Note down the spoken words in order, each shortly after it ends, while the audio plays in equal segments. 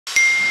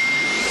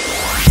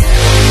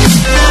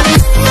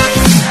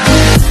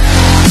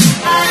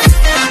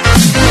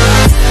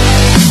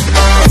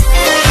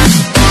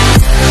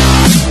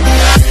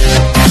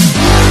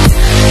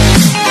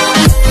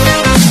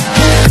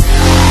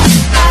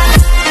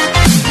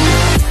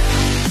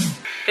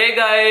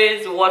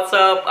guys, what's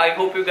up? I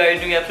hope you guys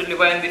doing absolutely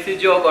fine. This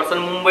is your Godson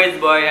Mumbai's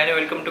boy and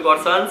welcome to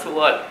Godson's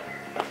World.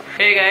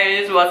 Hey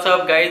guys, what's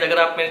up guys? अगर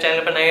आप मेरे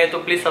channel पर नए हैं तो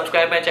please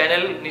subscribe my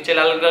channel. नीचे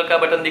लाल colour का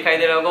button दिखाई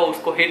दे रहा होगा,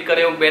 उसको हिट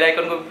करें, बेल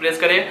आइकन को प्रेस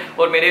करें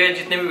और मेरे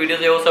जितने भी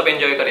वीडियोस है वो सब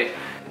एंजॉय करें।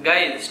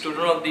 Guys,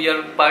 student of the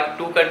year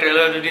part 2 का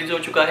ट्रेलर रिलीज हो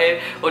चुका है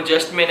और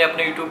जस्ट मैंने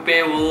अपने यूट्यूब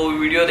पे वो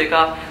वीडियो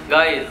देखा।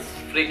 Guys,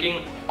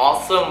 freaking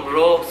awesome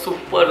bro,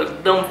 super,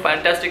 एकदम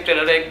फैंटास्टिक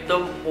ट्रेलर है,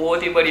 एकदम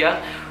बहुत ही बढ़िया।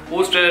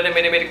 उस ट्रेलर ने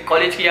मैंने मेरे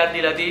कॉलेज की याद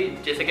दिला दी,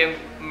 जैसे कि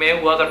मैं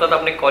हुआ करता था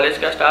अपने कॉलेज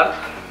का स्टार।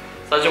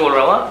 सच बोल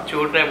रहा हूँ,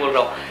 झूठ नहीं बोल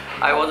रहा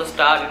हूँ। I was a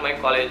star in my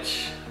college.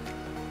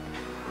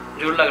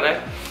 झूठ लग रहा है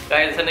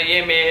गाइज, ऐसा नहीं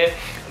है।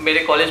 मैं मेरे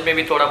कॉलेज में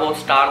भी थोड़ा बहुत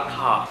स्टार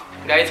था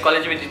गाइज।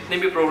 कॉलेज में जितने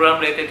भी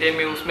प्रोग्राम रहते थे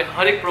मैं उसमें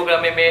हर एक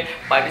प्रोग्राम में मैं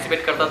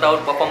पार्टिसिपेट करता था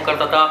और परफॉर्म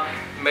करता था।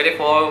 मेरे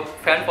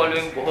फैन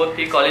फॉलोइंग बहुत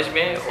थी कॉलेज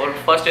में। और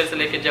फर्स्ट ईयर से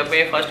लेके, जब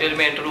मैं फर्स्ट ईयर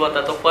में एंटर हुआ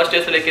था तो फर्स्ट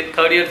ईयर से लेके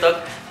थर्ड ईयर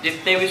तक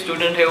जितने भी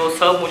स्टूडेंट है वो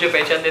सब मुझे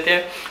पहचानते थे।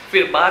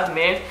 फिर बाद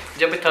में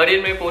जब मैं थर्ड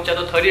ईयर में पहुंचा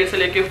तो थर्ड ईयर से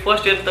लेके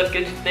फर्स्ट ईयर तक के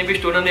जितने भी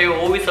स्टूडेंट है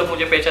वो भी सब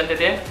मुझे पहचानते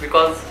थे।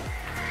 बिकॉज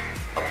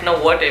अपना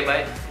वर्ड है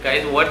भाई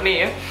गाइज, वर्ड नहीं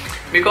है।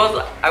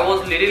 Because I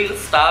was little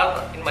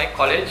star in my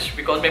college,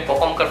 because मैं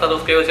परफॉर्म करता था,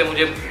 उसकी वजह से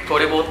मुझे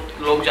थोड़े बहुत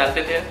लोग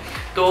जानते थे।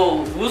 तो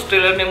उस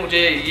ट्रेलर ने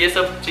मुझे ये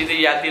सब चीज़ें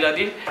याद दिला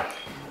दी।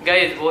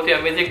 गाइज, बहुत ही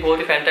अमेजिंग, बहुत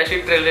ही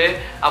फैंटास्टिक ट्रेलर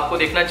है, आपको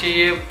देखना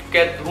चाहिए।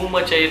 क्या धूम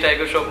मच चाहिए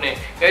टाइगर श्रॉफ ने।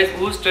 गाइज,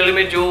 उस ट्रेलर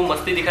में जो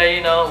मस्ती दिखाई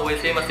है ना,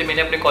 वैसे ही मस्ती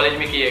मैंने अपने कॉलेज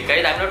में की है।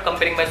 Guys, I am not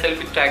comparing my self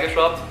with tiger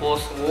Shroff,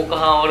 वो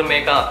कहाँ और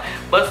मैं कहाँ,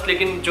 बस।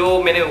 लेकिन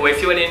जो मैंने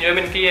वैसी वाली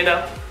एंजॉयमेंट की है ना,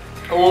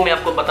 वो मैं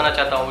आपको बताना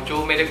चाहता हूँ।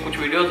 जो मेरे कुछ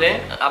वीडियोज़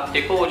हैं आप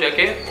देखो वो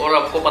जाके, और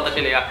आपको पता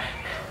चलेगा।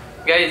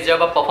 गाइज,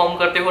 जब आप परफॉर्म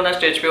करते हो ना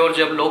स्टेज पे और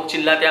जब लोग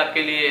चिल्लाते हैं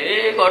आपके लिए,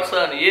 ए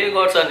गॉडसन, ये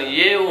गॉडसन,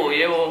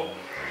 ये वो,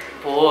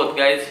 बहुत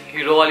गाइज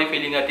हीरो वाली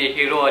फीलिंग आती है,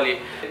 हीरो वाली।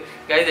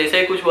 गाइज, ऐसा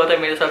ही कुछ हुआ था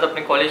मेरे साथ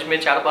अपने कॉलेज में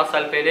 4-5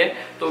 साल पहले।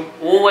 तो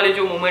वो वाले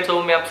जो मोमेंट्स है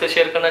वो मैं आपसे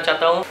शेयर करना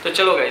चाहता हूँ। तो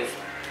चलो गाइज।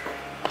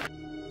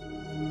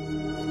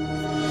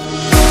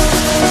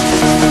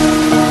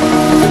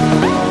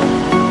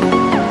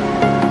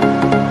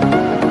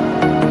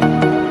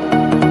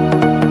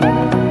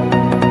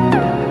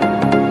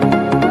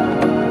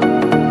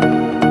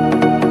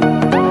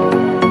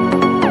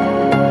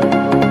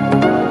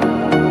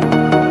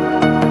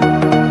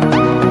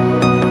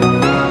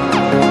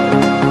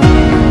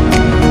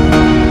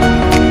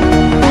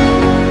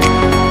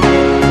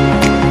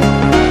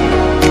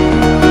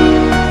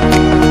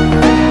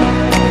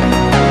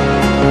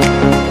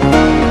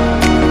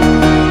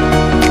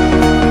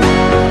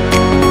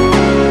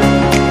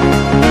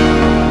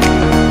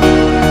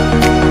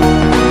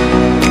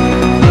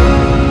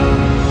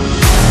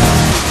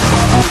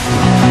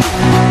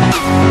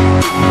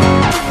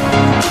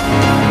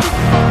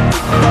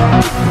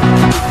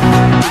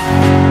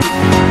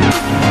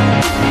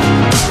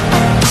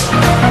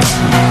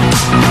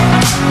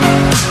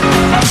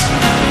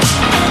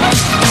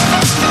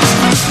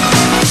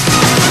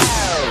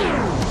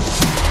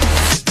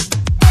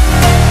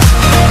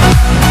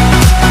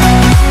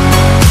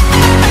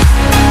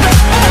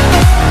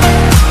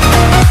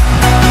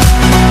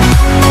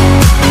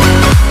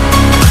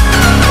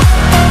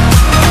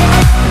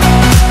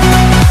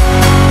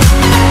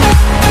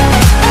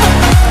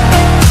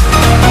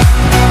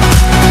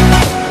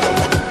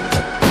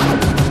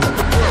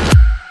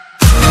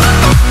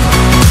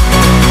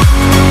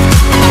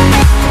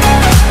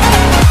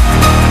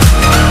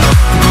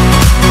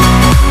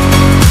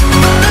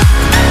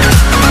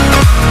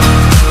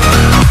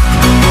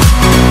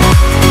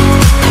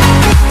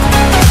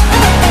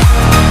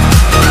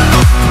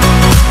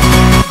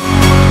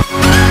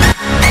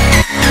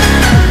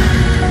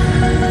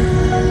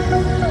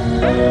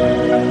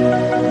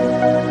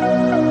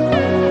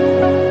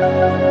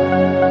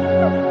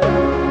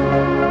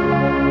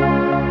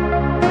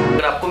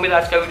 मेरा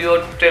आज का वीडियो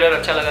ट्रेलर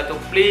अच्छा लगा तो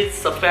please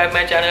subscribe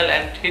my channel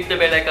and hit the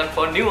bell icon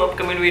for new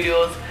upcoming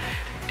videos.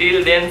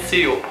 Till then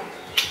C you.